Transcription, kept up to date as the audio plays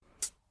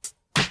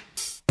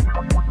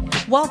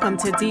Welcome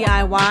to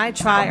DIY,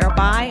 Try or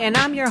Buy, and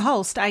I'm your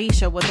host,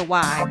 Aisha with a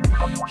Y.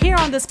 Here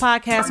on this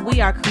podcast,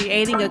 we are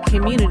creating a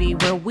community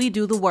where we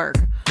do the work,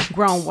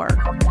 grown work.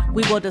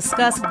 We will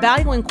discuss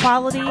valuing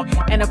quality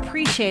and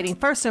appreciating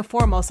first and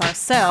foremost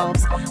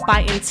ourselves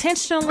by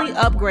intentionally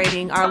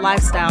upgrading our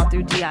lifestyle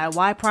through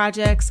DIY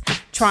projects,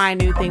 trying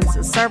new things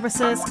and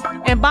services,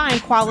 and buying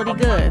quality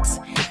goods.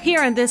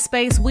 Here in this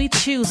space, we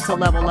choose to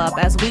level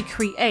up as we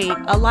create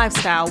a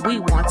lifestyle we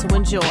want to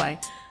enjoy.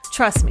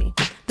 Trust me,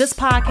 this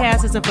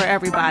podcast isn't for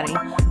everybody,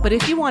 but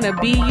if you want to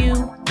be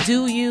you,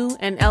 do you,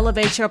 and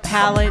elevate your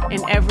palate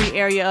in every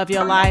area of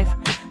your life,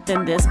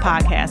 then this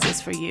podcast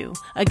is for you.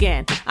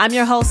 Again, I'm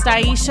your host,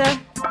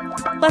 Aisha.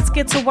 Let's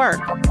get to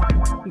work.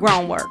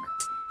 Grown work.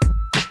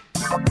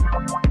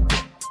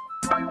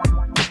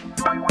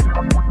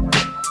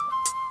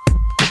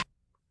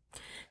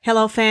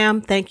 Hello,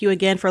 fam. Thank you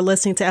again for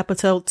listening to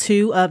episode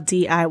 2 of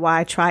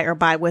DIY Try or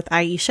Buy with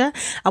Aisha.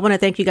 I want to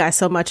thank you guys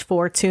so much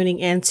for tuning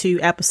into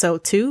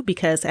episode 2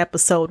 because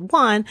episode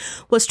 1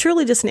 was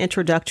truly just an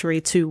introductory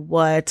to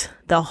what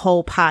the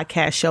whole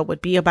podcast show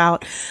would be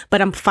about.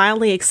 But I'm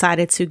finally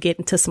excited to get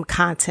into some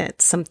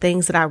content, some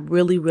things that I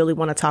really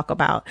want to talk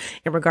about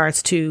in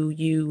regards to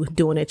you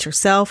doing it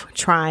yourself,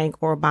 trying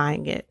or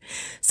buying it.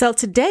 So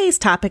today's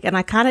topic, and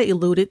I kind of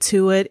alluded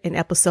to it in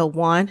episode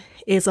 1,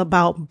 is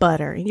about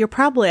butter. And you're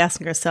probably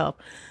asking yourself,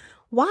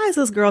 why is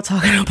this girl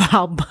talking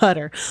about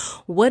butter?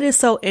 What is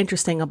so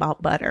interesting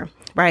about butter,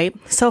 right?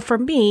 So for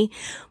me,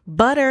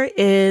 butter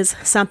is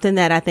something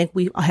that I think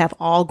we have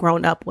all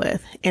grown up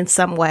with in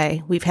some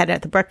way. We've had it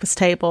at the breakfast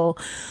table.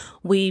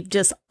 We've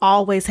just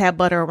always had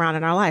butter around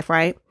in our life,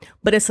 right?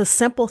 But it's a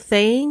simple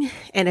thing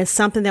and it's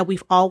something that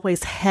we've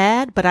always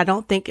had, but I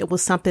don't think it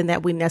was something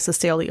that we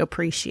necessarily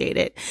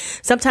appreciated.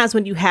 Sometimes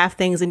when you have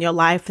things in your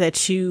life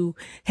that you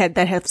had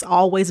that has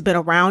always been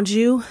around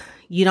you,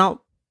 you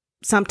don't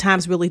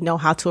sometimes really know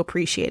how to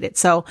appreciate it.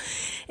 So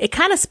it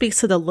kind of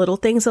speaks to the little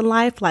things in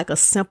life, like a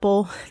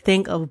simple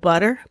thing of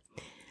butter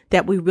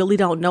that we really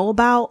don't know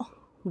about.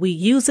 We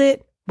use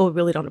it, but we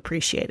really don't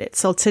appreciate it.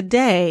 So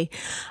today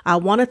I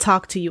want to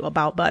talk to you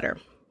about butter,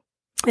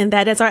 and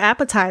that is our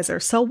appetizer.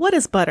 So what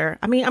is butter?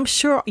 I mean, I'm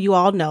sure you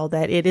all know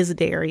that it is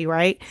dairy,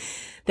 right?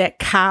 That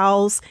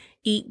cows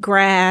eat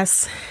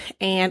grass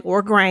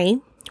or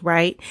grain,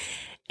 right?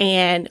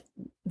 And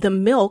the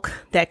milk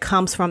that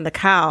comes from the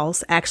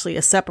cows actually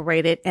is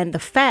separated, and the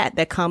fat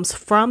that comes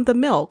from the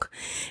milk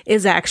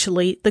is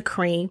actually the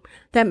cream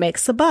that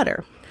makes the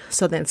butter.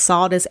 So then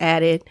salt is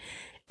added.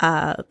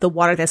 The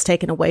water that's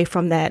taken away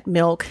from that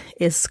milk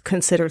is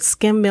considered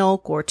skim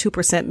milk or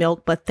 2%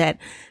 milk, but that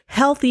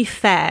healthy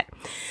fat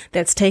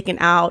that's taken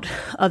out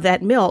of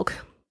that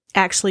milk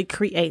actually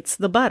creates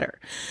the butter.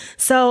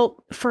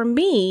 So for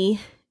me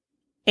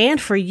and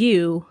for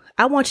you,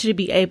 I want you to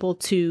be able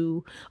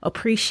to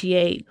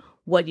appreciate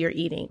what you're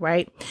eating,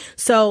 right?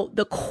 So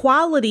the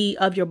quality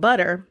of your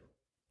butter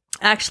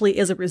actually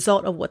is a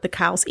result of what the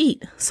cows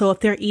eat. So if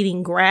they're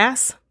eating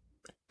grass,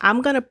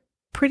 I'm going to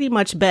pretty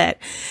much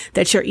bet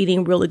that you're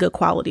eating really good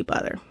quality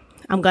butter.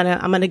 I'm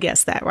going to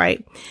guess that,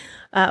 right?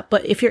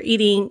 But if they're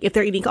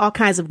eating all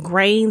kinds of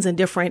grains and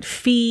different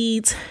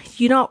feeds,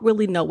 you don't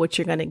really know what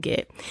you're going to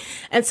get.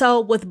 And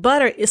so with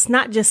butter, it's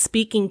not just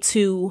speaking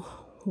to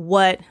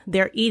what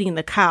they're eating,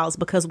 the cows,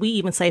 because we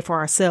even say for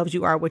ourselves,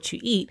 you are what you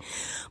eat,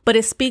 but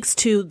it speaks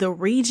to the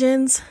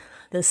regions,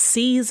 the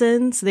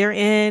seasons they're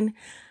in,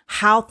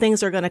 how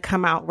things are going to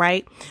come out,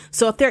 right?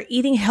 So if they're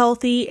eating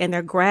healthy and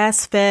they're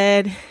grass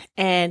fed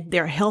and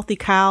they're healthy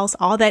cows,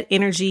 all that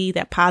energy,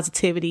 that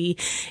positivity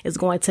is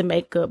going to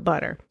make good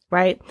butter,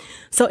 right?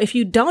 So if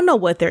you don't know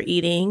what they're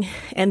eating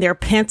and they're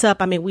pent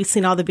up, I mean, we've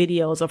seen all the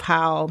videos of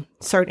how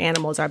certain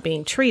animals are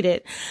being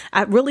treated.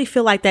 I really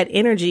feel like that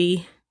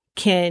energy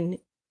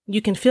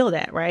you can feel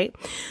that, right?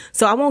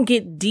 So I won't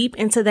get deep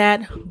into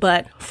that,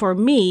 but for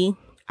me,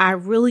 I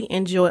really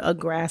enjoy a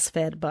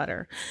grass-fed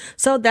butter.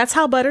 So that's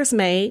how butter's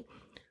made.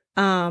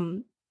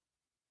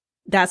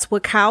 That's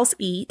what cows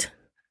eat.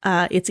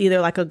 It's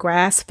either like a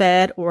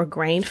grass-fed or a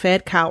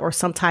grain-fed cow or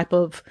some type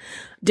of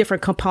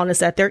different components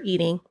that they're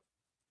eating.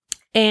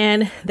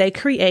 And they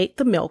create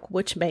the milk,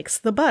 which makes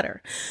the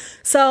butter.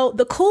 So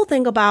the cool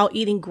thing about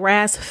eating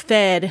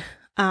grass-fed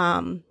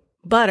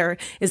butter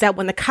is that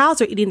when the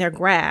cows are eating their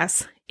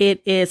grass,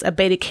 it is a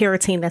beta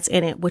carotene that's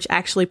in it, which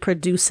actually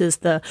produces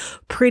the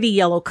pretty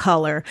yellow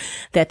color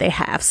that they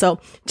have. So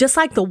just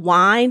like the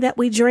wine that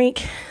we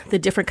drink, the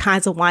different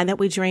kinds of wine that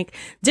we drink,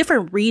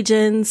 different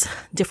regions,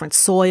 different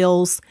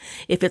soils,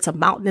 if it's a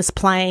mountainous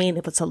plain,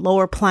 if it's a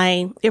lower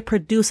plain, it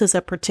produces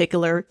a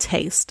particular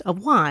taste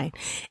of wine.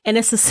 And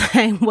it's the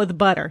same with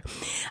butter.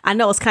 I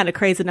know it's kind of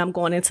crazy that I'm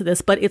going into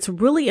this, but it's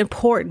really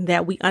important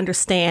that we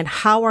understand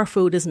how our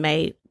food is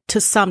made to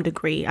some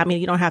degree. I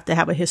mean, you don't have to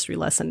have a history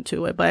lesson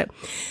to it, but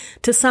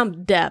to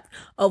some depth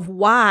of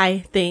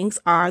why things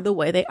are the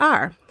way they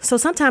are. So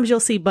sometimes you'll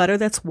see butter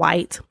that's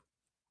white,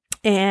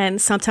 and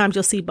sometimes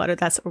you'll see butter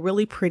that's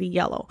really pretty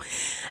yellow.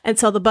 And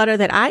so the butter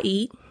that I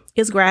eat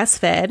is grass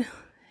fed.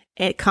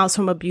 It comes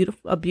from a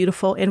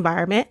beautiful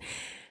environment.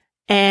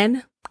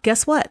 And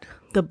guess what?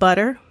 the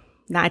butter,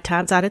 9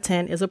 times out of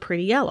 10, is a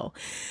pretty yellow.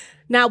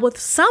 Now, with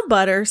some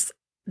butters,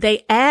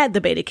 they add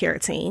the beta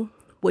carotene,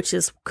 which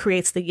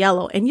creates the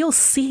yellow, and you'll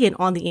see it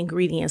on the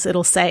ingredients.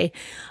 It'll say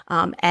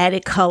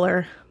added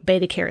color,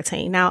 beta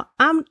carotene. Now,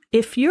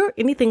 if you're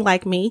anything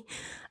like me,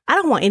 I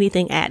don't want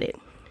anything added.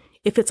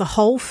 If it's a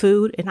whole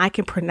food and I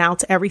can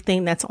pronounce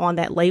everything that's on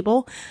that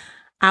label,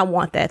 I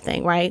want that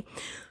thing, right?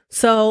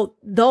 So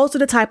those are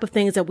the type of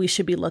things that we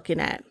should be looking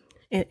at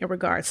in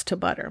regards to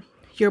butter.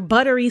 Your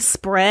buttery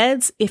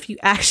spreads, if you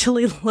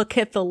actually look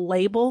at the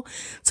label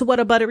to what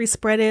a buttery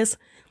spread is,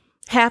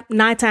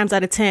 9 times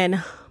out of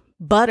 10,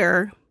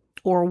 butter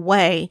or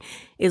whey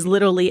is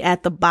literally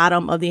at the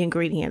bottom of the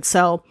ingredient.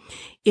 So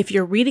if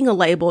you're reading a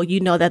label,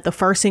 you know that the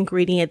first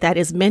ingredient that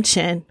is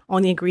mentioned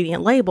on the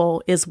ingredient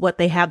label is what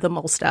they have the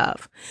most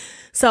of.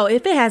 So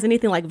if it has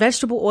anything like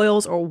vegetable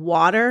oils or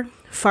water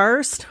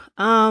first,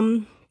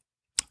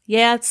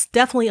 yeah, it's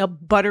definitely a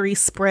buttery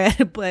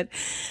spread, but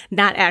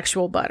not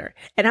actual butter.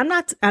 And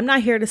I'm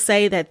not here to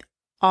say that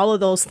all of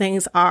those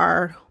things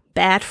are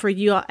bad for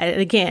you.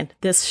 And again,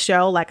 this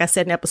show, like I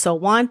said in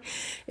episode 1,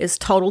 is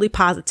totally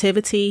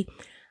positivity.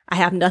 I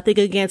have nothing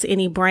against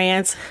any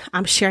brands.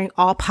 I'm sharing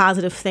all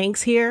positive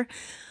things here,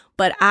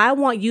 but I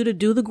want you to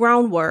do the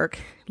groundwork,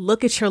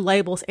 look at your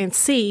labels and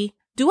see,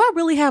 do I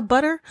really have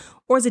butter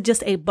or is it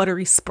just a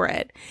buttery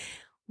spread?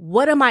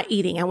 What am I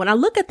eating? And when I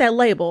look at that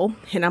label,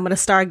 and I'm going to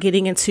start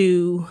getting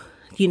into,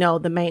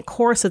 the main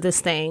course of this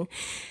thing.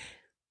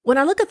 When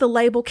I look at the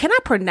label, can I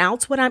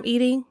pronounce what I'm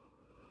eating?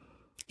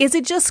 Is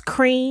it just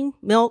cream,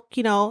 milk,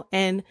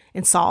 and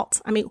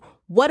salt? I mean,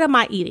 what am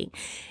I eating?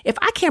 If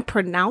I can't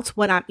pronounce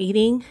what I'm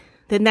eating,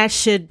 then that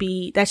should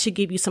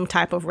give you some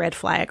type of red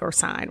flag or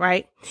sign,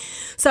 right?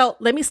 So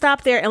let me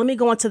stop there and let me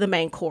go into the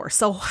main course.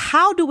 So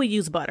how do we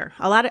use butter?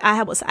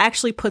 I was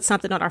actually put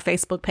something on our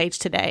Facebook page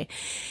today,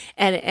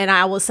 and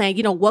I was saying,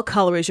 what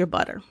color is your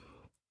butter?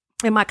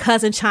 And my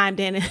cousin chimed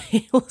in and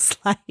he was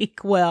like,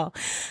 well,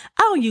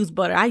 I don't use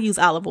butter. I use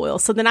olive oil.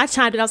 So then I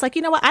chimed in. I was like,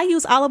 you know what? I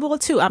use olive oil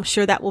too. I'm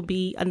sure that will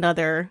be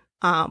another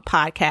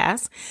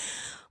podcast.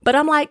 But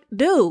I'm like,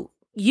 dude,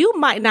 you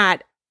might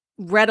not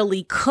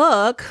readily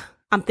cook.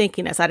 I'm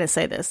thinking this. I didn't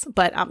say this,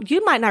 but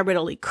you might not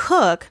readily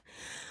cook.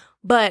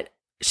 But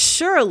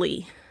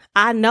surely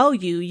I know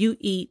you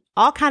eat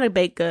all kind of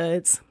baked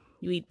goods.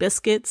 You eat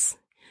biscuits.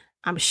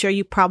 I'm sure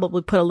you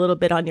probably put a little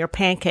bit on your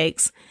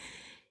pancakes.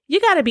 You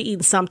got to be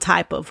eating some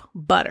type of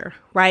butter,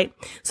 right?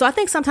 So I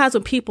think sometimes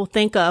when people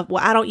think of,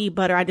 well, I don't eat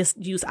butter, I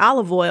just use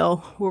olive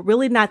oil, we're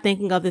really not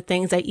thinking of the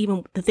things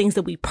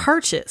that we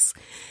purchase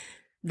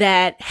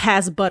that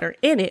has butter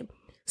in it.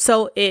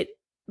 So it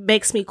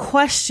makes me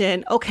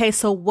question, okay,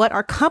 so what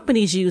are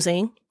companies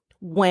using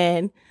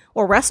or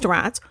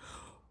restaurants,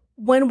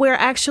 when we're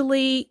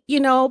actually,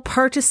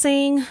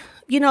 purchasing,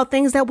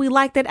 things that we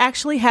like that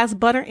actually has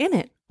butter in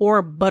it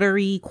or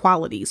buttery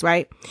qualities,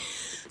 right?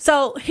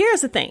 So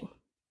here's the thing.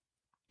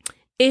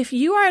 If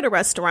you are at a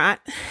restaurant,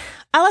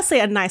 let's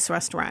say a nice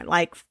restaurant,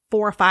 like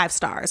 4 or 5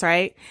 stars,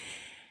 right?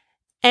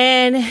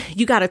 And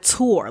you got a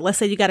tour. Let's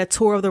say you got a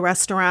tour of the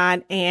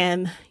restaurant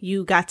and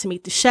you got to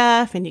meet the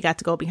chef and you got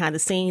to go behind the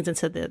scenes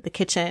into the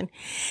kitchen.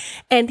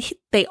 And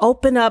they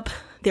open up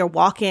their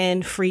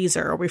walk-in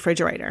freezer or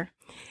refrigerator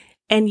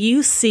and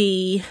you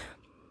see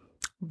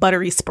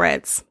buttery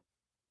spreads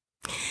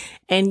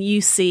and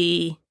you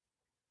see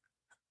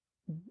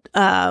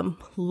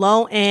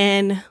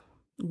low-end,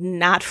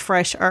 not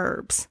fresh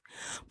herbs,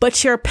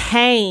 but you're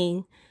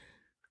paying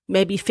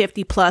maybe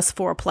 50 plus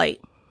for a plate.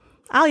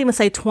 I'll even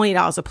say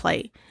 $20 a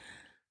plate.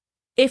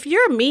 If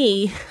you're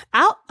me,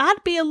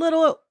 I'd be a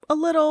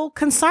little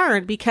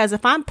concerned, because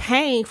if I'm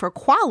paying for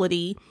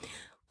quality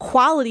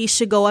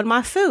should go on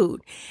my food.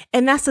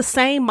 And that's the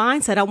same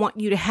mindset I want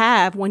you to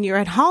have when you're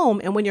at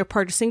home and when you're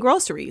purchasing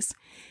groceries.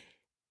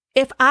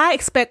 If I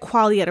expect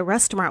quality at a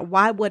restaurant,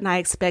 why wouldn't I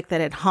expect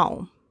that at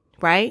home?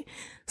 Right?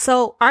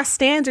 So our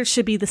standards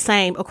should be the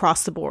same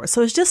across the board.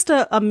 So it's just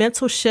a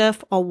mental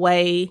shift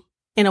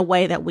in a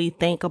way that we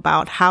think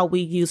about how we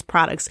use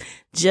products,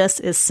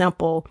 just as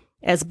simple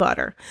as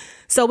butter.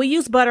 So we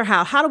use butter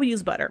how? How do we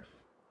use butter?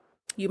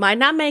 You might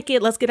not make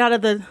it. Let's get out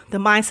of the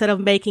mindset of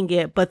making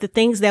it, but the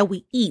things that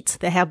we eat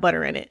that have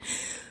butter in it.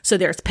 So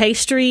there's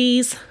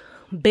pastries,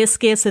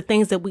 biscuits, the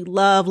things that we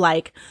love,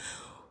 like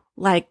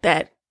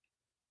that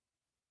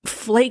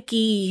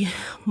flaky,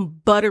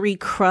 buttery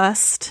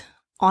crust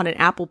on an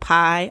apple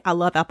pie. I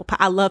love apple pie.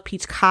 I love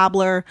peach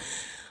cobbler.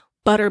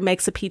 Butter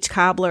makes a peach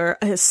cobbler.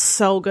 It's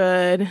so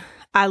good.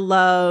 I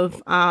love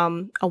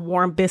a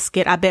warm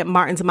biscuit. I bet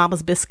his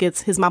mama's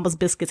biscuits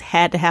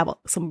had to have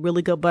some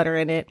really good butter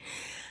in it.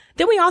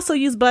 Then we also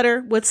use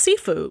butter with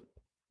seafood.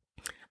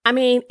 I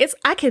mean,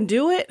 I can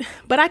do it,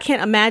 but I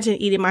can't imagine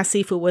eating my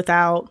seafood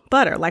without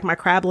butter, like my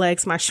crab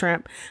legs, my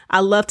shrimp.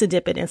 I love to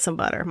dip it in some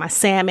butter. My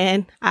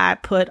salmon, I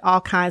put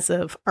all kinds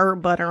of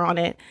herb butter on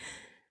it.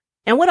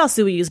 And what else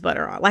do we use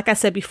butter on? Like I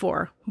said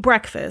before,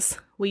 breakfast.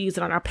 We use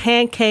it on our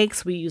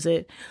pancakes. We use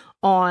it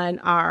on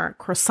our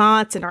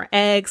croissants and our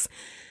eggs.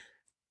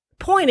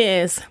 Point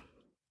is,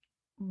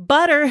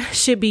 butter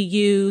should be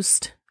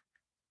used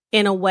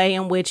in a way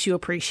in which you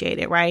appreciate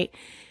it, right?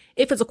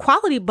 If it's a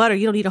quality butter,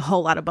 you don't need a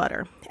whole lot of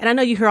butter. And I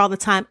know you hear all the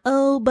time,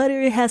 oh,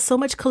 butter has so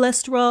much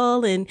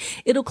cholesterol and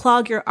it'll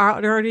clog your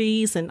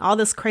arteries and all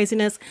this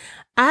craziness.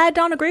 I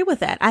don't agree with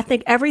that. I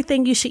think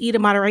everything you should eat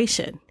in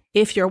moderation.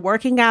 If you're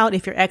working out,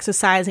 if you're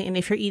exercising, and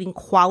if you're eating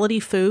quality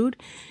food,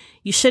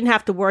 you shouldn't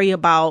have to worry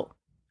about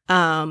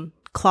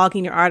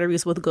clogging your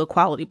arteries with good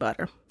quality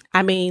butter.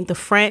 I mean, the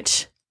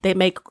French, they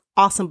make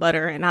awesome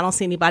butter, and I don't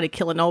see anybody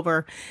killing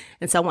over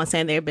and someone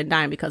saying they've been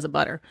dying because of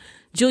butter.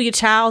 Julia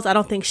Childs, I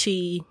don't think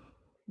she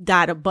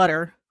died of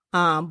butter,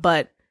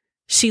 but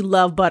she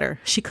loved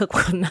butter. She cooked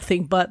with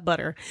nothing but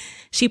butter.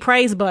 She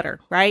praised butter,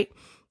 right?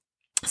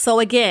 So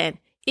again,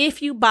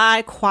 if you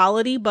buy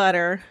quality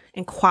butter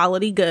and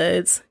quality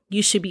goods,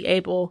 you should be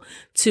able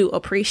to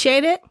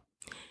appreciate it,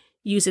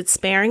 use it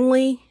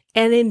sparingly,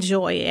 and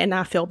enjoy it and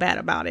not feel bad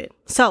about it.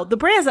 So the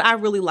brands that I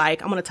really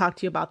like, I'm going to talk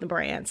to you about the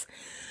brands.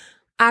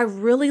 I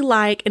really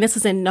like, and this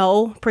is in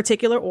no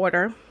particular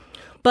order,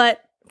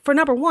 but for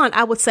number one,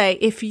 I would say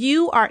if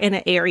you are in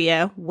an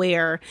area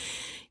where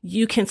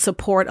you can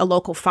support a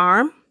local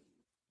farm,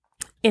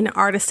 an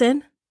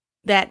artisan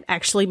that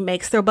actually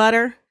makes their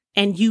butter,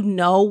 and you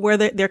know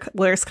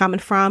where it's coming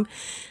from,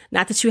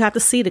 not that you have to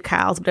see the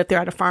cows, but if they're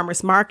at a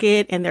farmer's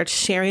market and they're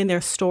sharing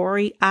their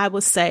story, I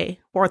would say,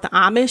 or the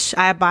Amish,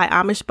 I buy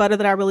Amish butter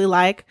that I really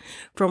like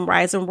from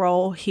Rise and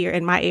Roll here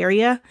in my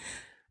area.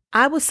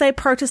 I would say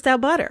purchase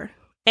that butter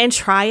and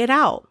try it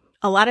out.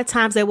 A lot of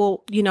times they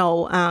will,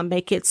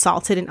 make it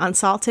salted and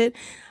unsalted.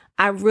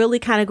 I really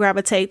kind of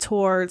gravitate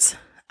towards,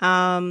 it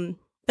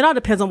all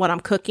depends on what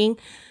I'm cooking,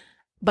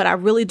 but I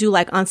really do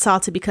like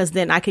unsalted because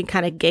then I can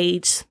kind of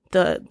gauge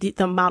the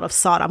amount of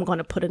salt I'm going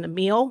to put in a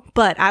meal.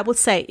 But I would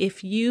say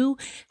if you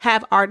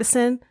have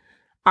artisan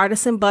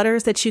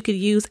butters that you could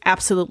use,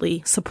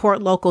 absolutely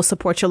support local,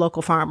 support your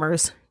local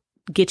farmers,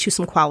 get you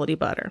some quality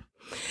butter.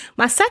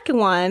 My second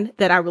one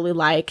that I really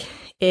like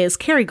is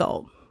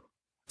Kerrygold.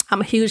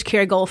 I'm a huge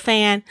Kerrygold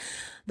fan.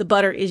 The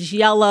butter is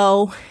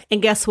yellow.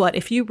 And guess what?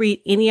 If you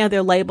read any of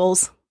their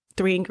labels,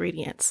 3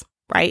 ingredients,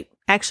 right?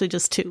 Actually,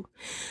 just 2.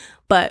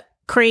 But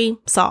cream,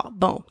 salt,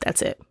 boom,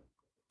 that's it.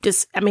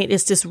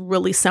 It's just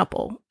really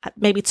simple.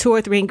 Maybe 2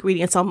 or 3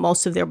 ingredients on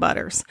most of their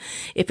butters,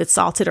 if it's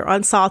salted or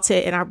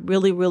unsalted. And I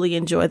really, really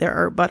enjoy their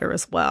herb butter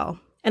as well.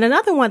 And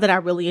another one that I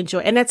really enjoy,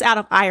 and that's out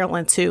of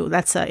Ireland too.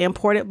 That's an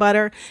imported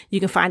butter.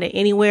 You can find it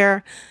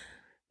anywhere.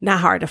 Not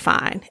hard to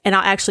find. And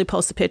I'll actually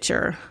post a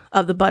picture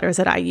of the butters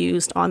that I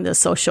used on the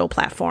social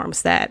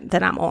platforms that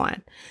I'm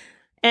on.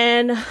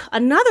 And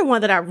another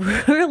one that I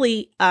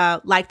really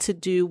like to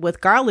do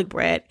with garlic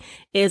bread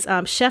is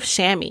Chef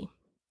Shammy.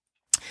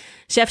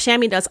 Chef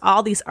Shammy does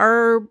all these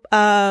herb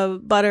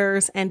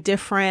butters and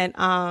different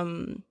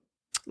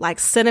like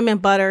cinnamon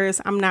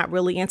butters. I'm not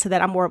really into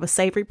that. I'm more of a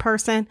savory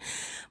person,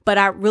 but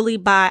I really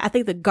buy, I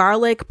think the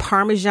garlic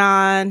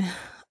parmesan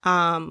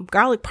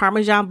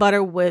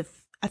butter with,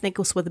 I think it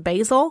was with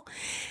basil.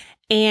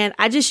 And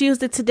I just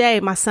used it today.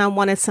 My son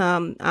wanted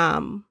some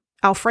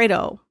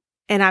Alfredo,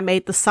 and I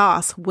made the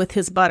sauce with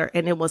his butter,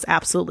 and it was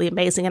absolutely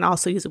amazing. And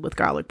also use it with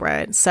garlic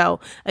bread. So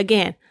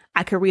again,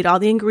 I could read all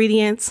the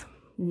ingredients,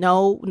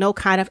 no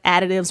kind of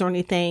additives or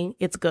anything.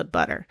 It's good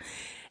butter.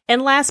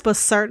 And last but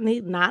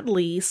certainly not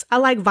least, I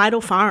like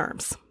Vital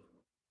Farms.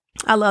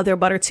 I love their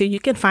butter too.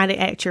 You can find it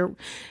at your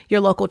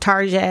local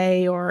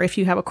Target, or if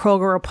you have a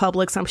Kroger or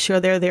Publix, I'm sure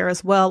they're there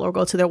as well, or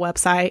go to their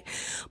website.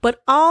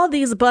 But all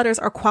these butters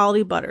are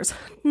quality butters.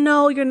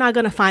 No, you're not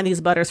going to find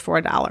these butters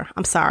for $1.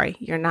 I'm sorry,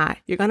 you're not.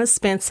 You're going to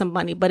spend some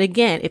money. But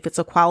again, if it's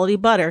a quality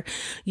butter,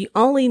 you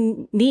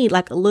only need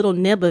like a little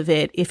nib of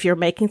it if you're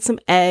making some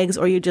eggs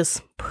or you're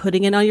just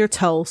putting it on your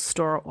toast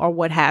or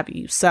what have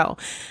you. So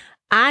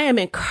I am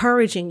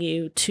encouraging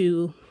you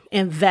to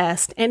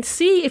invest and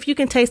see if you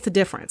can taste the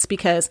difference,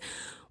 because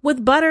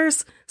with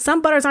butters, some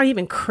butters aren't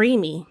even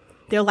creamy.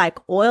 They're like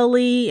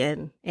oily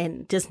and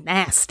just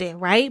nasty,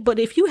 right? But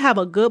if you have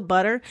a good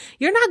butter,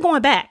 you're not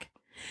going back.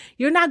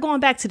 You're not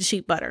going back to the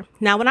cheap butter.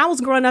 Now, when I was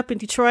growing up in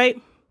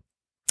Detroit,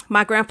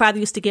 my grandfather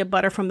used to get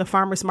butter from the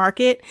farmer's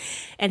market,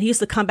 and he used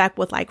to come back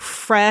with like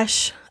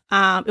fresh,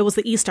 it was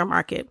the Easter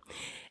market,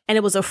 and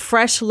it was a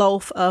fresh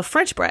loaf of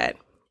French bread.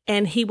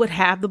 And he would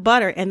have the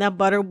butter, and that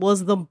butter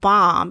was the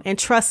bomb. And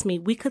trust me,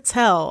 we could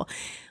tell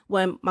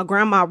when my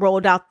grandma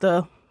rolled out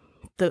the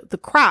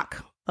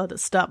crock of the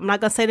stuff. I'm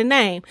not going to say the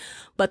name,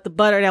 but the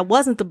butter that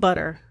wasn't the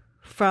butter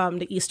from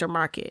the Easter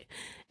market.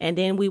 And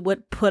then we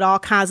would put all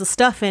kinds of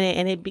stuff in it,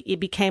 and it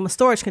became a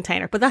storage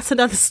container. But that's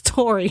another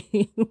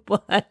story.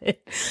 But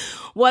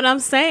what I'm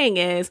saying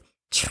is,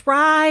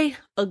 try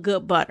a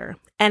good butter.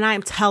 And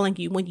I'm telling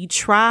you, when you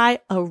try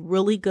a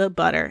really good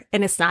butter,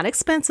 and it's not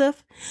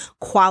expensive,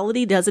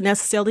 quality doesn't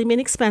necessarily mean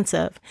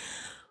expensive,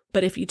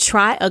 but if you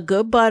try a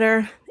good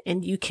butter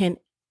and you can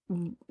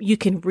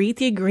read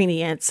the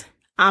ingredients,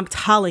 I'm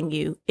telling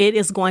you, it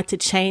is going to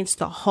change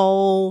the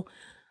whole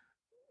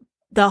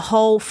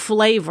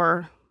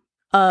flavor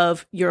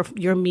of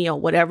your meal,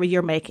 whatever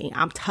you're making.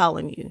 I'm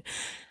telling you.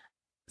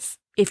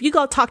 if you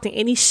go talk to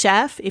any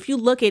chef, if you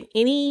look at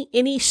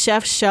any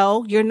chef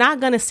show, you're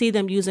not going to see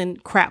them using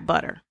crap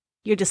butter.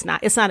 You're just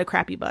not. It's not a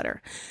crappy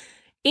butter.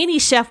 Any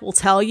chef will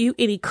tell you,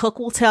 any cook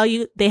will tell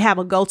you they have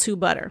a go-to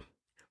butter.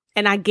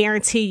 And I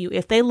guarantee you,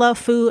 if they love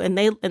food and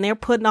they're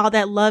putting all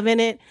that love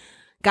in it,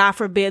 God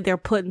forbid they're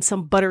putting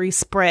some buttery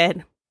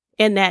spread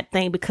in that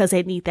thing because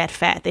they need that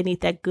fat. They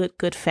need that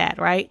good fat,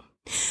 right?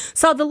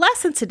 So the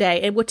lesson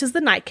today, and which is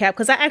the nightcap,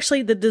 because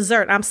the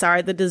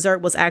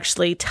dessert was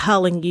actually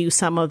telling you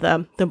some of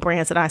the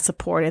brands that I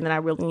support and that I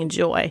really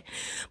enjoy.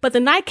 But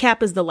the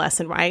nightcap is the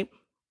lesson, right?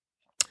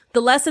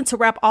 The lesson to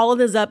wrap all of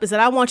this up is that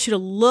I want you to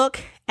look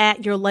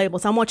at your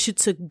labels. I want you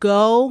to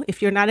go,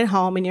 if you're not at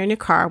home and you're in your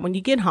car, when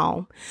you get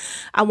home,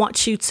 I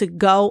want you to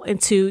go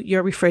into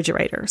your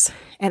refrigerators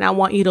and I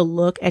want you to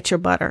look at your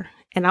butter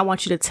and I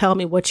want you to tell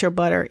me what your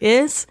butter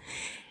is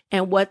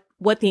and what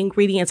the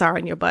ingredients are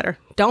in your butter.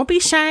 Don't be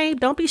shamed.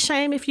 Don't be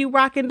shamed if you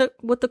rocking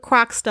with the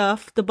crock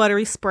stuff, the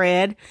buttery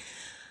spread.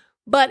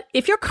 But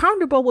if you're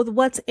comfortable with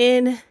what's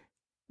in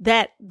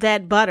that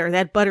butter,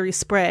 that buttery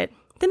spread,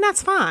 then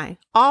that's fine.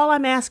 All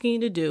I'm asking you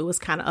to do is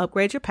kind of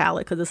upgrade your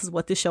palate, because this is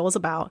what this show is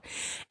about,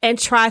 and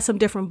try some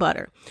different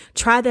butter.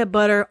 Try that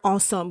butter on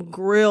some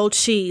grilled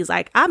cheese.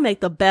 Like, I make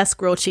the best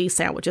grilled cheese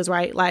sandwiches,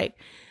 right?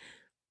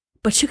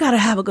 But you got to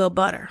have a good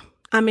butter.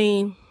 I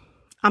mean,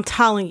 I'm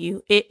telling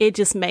you, it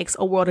just makes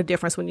a world of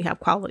difference when you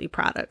have quality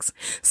products.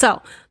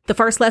 So the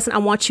first lesson I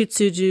want you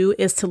to do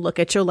is to look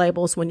at your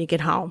labels when you get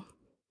home.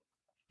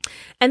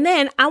 And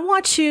then I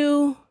want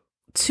you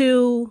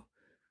to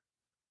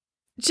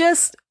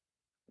just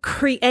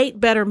create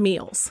better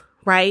meals,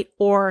 right?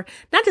 Or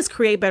not just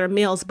create better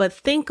meals, but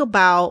think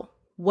about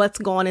what's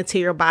going into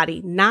your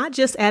body, not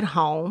just at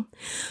home,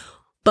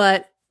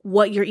 but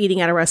what you're eating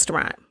at a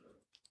restaurant,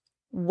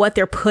 what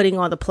they're putting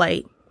on the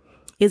plate.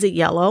 Is it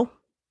yellow?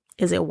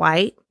 Is it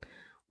white?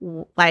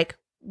 Like,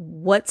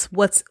 what's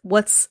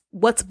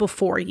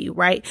before you,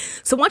 right?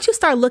 So once you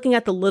start looking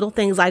at the little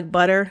things like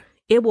butter,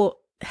 it will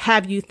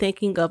have you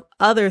thinking of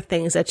other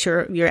things that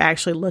you're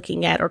actually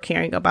looking at or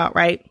caring about,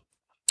 right?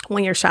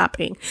 When you're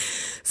shopping.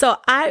 So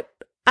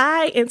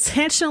I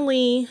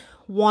intentionally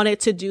wanted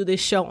to do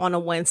this show on a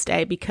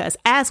Wednesday because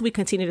as we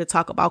continue to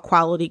talk about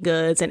quality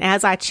goods and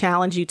as I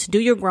challenge you to do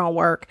your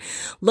groundwork,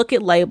 look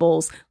at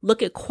labels,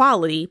 look at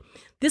quality,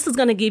 this is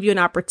going to give you an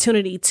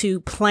opportunity to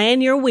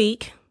plan your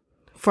week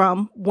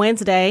from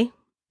Wednesday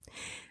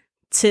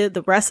to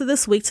the rest of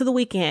this week to the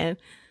weekend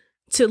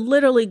to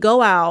literally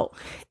go out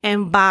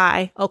and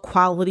buy a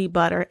quality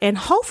butter. And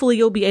hopefully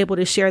you'll be able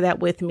to share that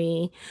with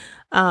me,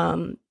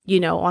 on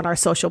our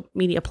social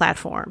media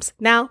platforms.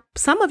 Now,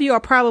 some of you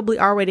are probably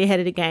already ahead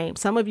of the game.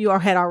 Some of you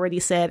had already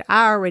said,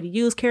 I already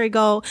use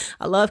Kerrygold.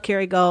 I love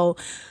Kerrygold.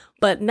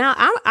 But now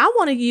I'm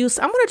going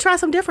to try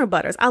some different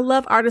butters. I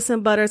love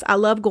artisan butters. I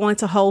love going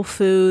to Whole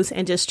Foods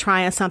and just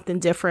trying something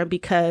different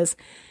because,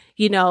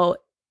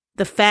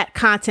 the fat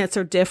contents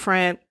are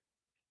different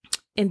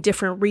in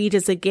different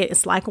regions.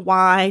 It's like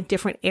wine,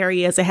 different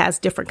areas. It has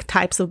different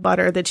types of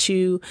butter that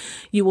you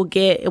will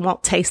get. It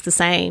won't taste the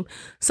same.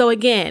 So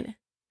again,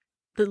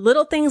 the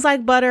little things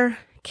like butter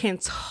can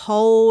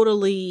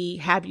totally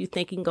have you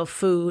thinking of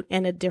food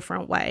in a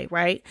different way,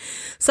 right?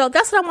 So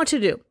that's what I want you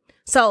to do.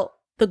 So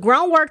the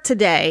groundwork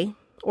today,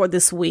 or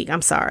this week,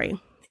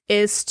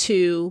 is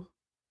to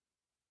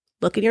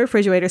look in your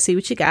refrigerator, see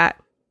what you got.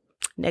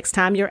 Next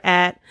time you're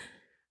at,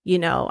 I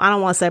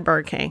don't want to say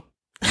Burger King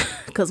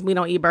because I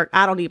don't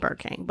eat Burger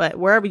King, but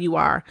wherever you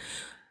are,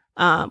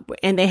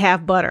 and they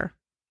have butter.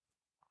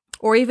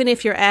 Or even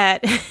if you're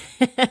at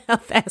a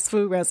fast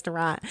food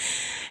restaurant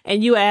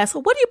and you ask,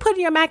 well, what do you put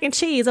in your mac and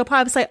cheese? They'll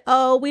probably say,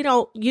 oh, we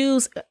don't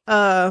use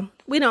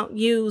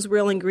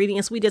real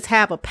ingredients. We just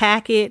have a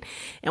packet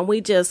and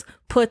we just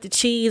put the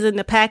cheese in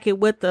the packet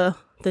with the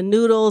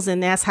noodles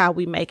and that's how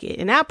we make it.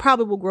 And that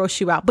probably will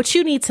gross you out, but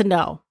you need to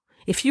know.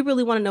 If you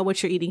really want to know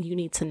what you're eating, you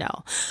need to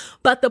know.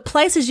 But the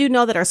places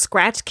that are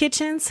scratch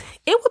kitchens,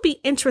 it would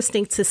be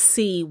interesting to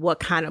see what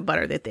kind of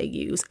butter that they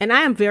use. And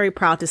I am very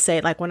proud to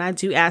say, when I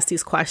do ask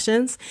these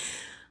questions,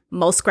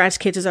 most scratch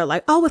kitchens are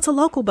like, oh, it's a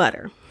local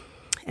butter.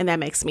 And that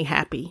makes me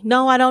happy.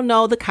 No, I don't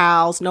know the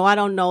cows. No, I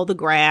don't know the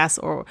grass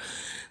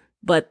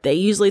but they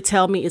usually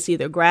tell me it's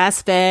either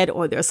grass fed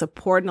or they're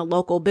supporting a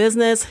local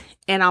business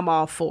and I'm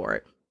all for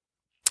it.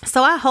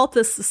 So I hope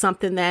this is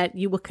something that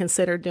you would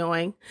consider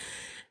doing.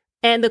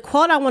 And the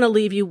quote I want to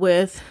leave you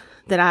with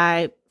that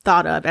I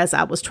thought of as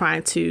I was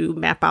trying to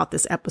map out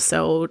this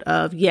episode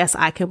of Yes,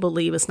 I Can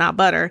Believe It's Not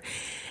Butter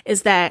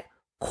is that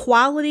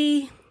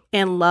quality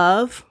and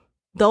love,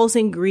 those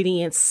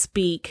ingredients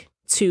speak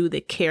to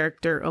the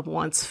character of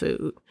one's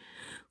food.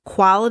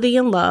 Quality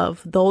and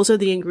love, those are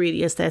the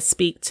ingredients that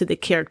speak to the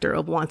character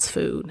of one's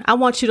food. I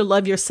want you to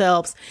love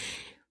yourselves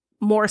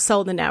more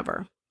so than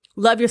ever.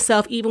 Love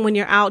yourself even when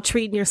you're out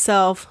treating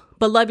yourself,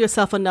 but love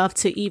yourself enough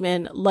to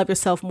even love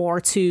yourself more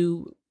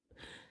to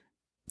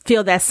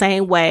feel that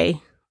same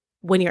way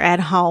when you're at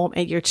home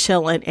and you're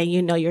chilling and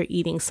you're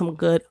eating some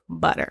good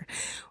butter.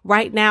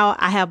 Right now,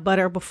 I have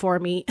butter before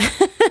me.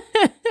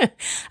 I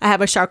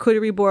have a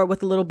charcuterie board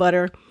with a little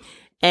butter.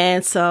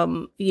 and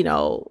some,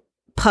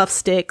 puff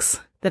sticks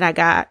that I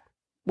got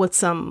with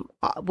some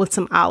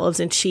olives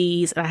and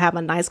cheese. And I have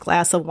a nice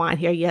glass of wine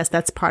here. Yes,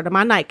 that's part of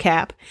my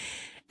nightcap.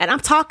 And I'm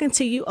talking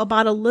to you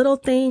about a little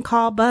thing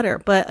called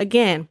butter. But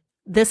again,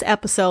 this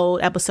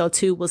episode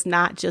 2, was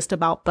not just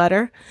about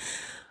butter,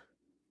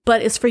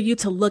 but it's for you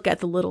to look at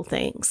the little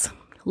things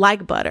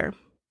like butter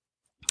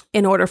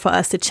in order for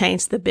us to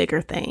change the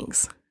bigger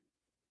things.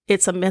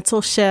 It's a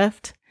mental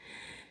shift.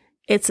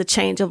 It's a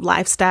change of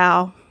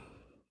lifestyle,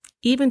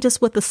 even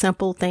just with the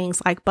simple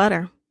things like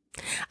butter.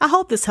 I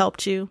hope this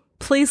helped you.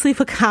 Please leave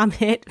a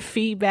comment,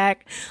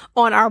 feedback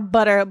on our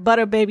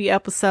butter baby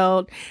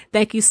episode.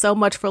 Thank you so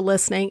much for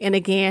listening. And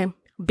again,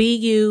 be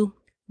you,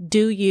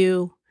 do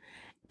you,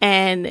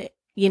 and,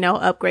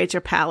 upgrade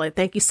your palate.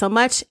 Thank you so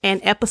much. And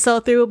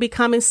episode 3 will be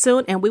coming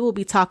soon. And we will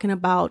be talking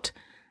about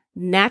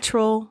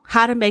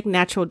how to make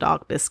natural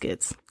dog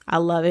biscuits. I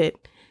love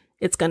it.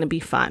 It's going to be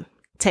fun.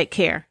 Take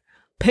care.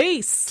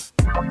 Peace.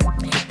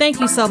 Thank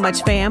you so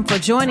much, fam, for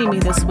joining me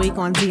this week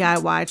on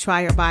DIY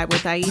Try or Buy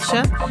with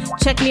Aisha.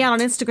 Check me out on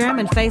Instagram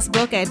and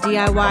Facebook at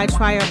DIY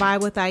Try or Buy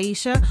with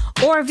Aisha,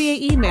 or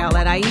via email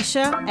at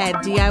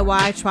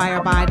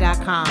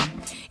aisha@DIYTryOrBuy.com.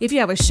 If you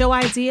have a show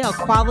idea, a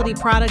quality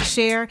product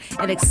share,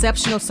 an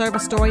exceptional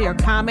service story, or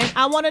comment,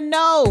 I want to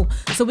know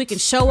so we can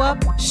show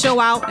up, show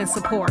out, and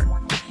support.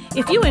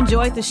 If you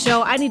enjoyed the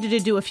show, I need you to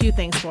do a few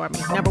things for me.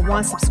 Number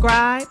 1,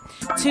 subscribe.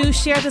 2,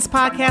 share this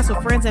podcast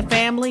with friends and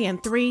family.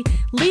 And 3,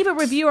 leave a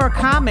review or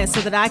comment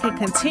so that I can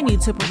continue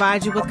to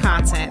provide you with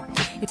content.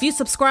 If you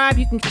subscribe,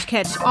 you can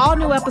catch all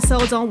new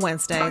episodes on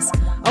Wednesdays.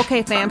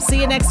 Okay, fam,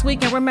 see you next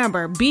week. And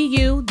remember, be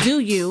you, do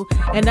you,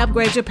 and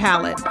upgrade your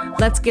palate.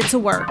 Let's get to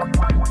work.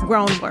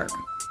 Grown work.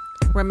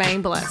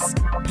 Remain blessed.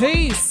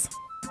 Peace.